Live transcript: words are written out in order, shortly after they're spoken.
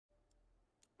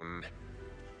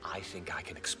I think I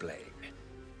can explain.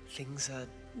 Things are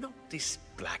not this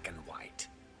black and white.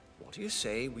 What do you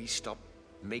say we stop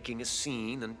making a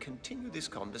scene and continue this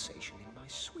conversation in my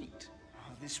suite?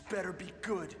 Oh, this better be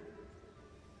good.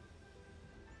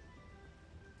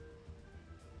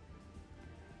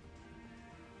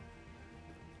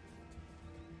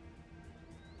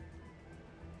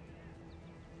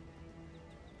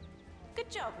 Good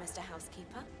job, Mr.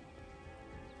 Housekeeper.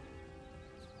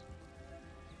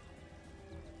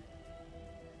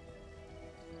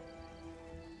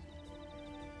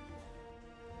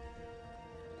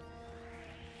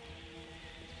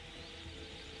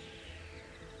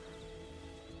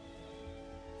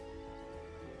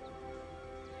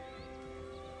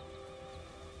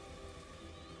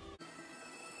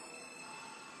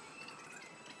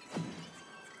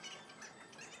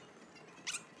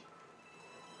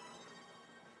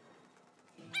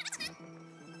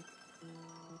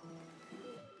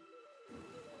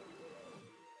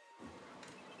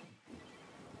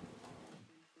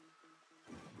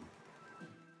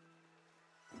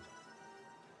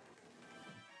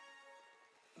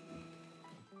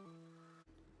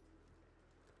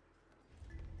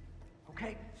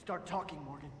 Okay, start talking,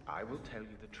 Morgan. I will tell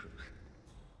you the truth.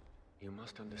 You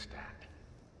must understand.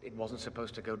 It wasn't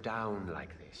supposed to go down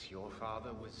like this. Your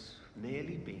father was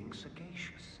merely being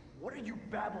sagacious. What are you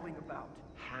babbling about?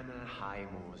 Hannah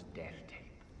Highmore's death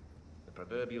tape. The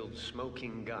proverbial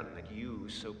smoking gun that you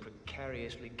so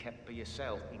precariously kept for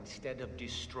yourself instead of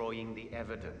destroying the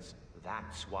evidence.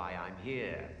 That's why I'm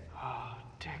here. Ah,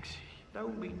 Dixie.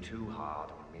 Don't be too hard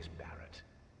on Miss Barrett.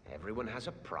 Everyone has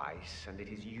a price, and it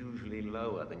is usually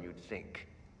lower than you'd think.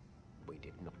 We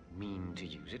did not mean to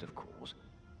use it, of course.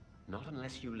 Not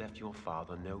unless you left your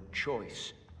father no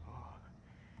choice. Oh,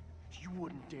 you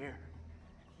wouldn't dare.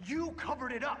 You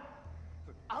covered it up!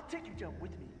 Look, I'll take you down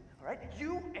with me, all right?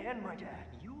 You and my dad.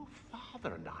 Your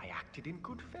father and I acted in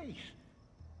good faith.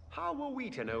 How were we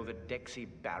to know that Dexy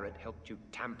Barrett helped you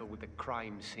tamper with the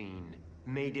crime scene?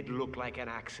 Made it look like an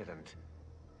accident?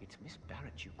 It's Miss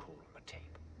Barrett you call on the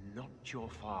tape, not your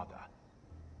father.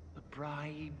 The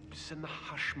bribes and the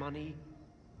hush money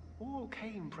all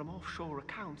came from offshore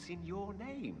accounts in your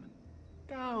name.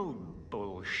 Don't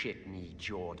bullshit me,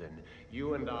 Jordan.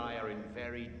 You and I are in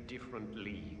very different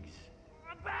leagues.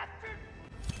 Bastard!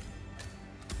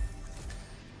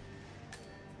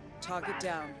 Target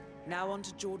down. Now on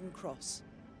to Jordan Cross.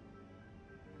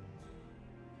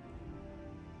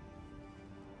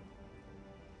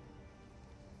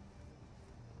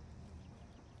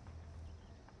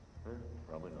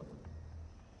 Probably not.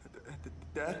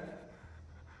 Dad?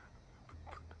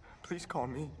 Please call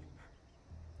me.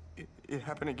 It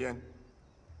happened again.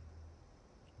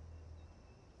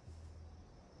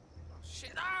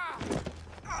 Shit!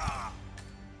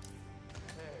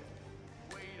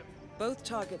 Both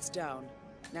targets down.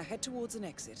 Now head towards an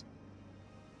exit.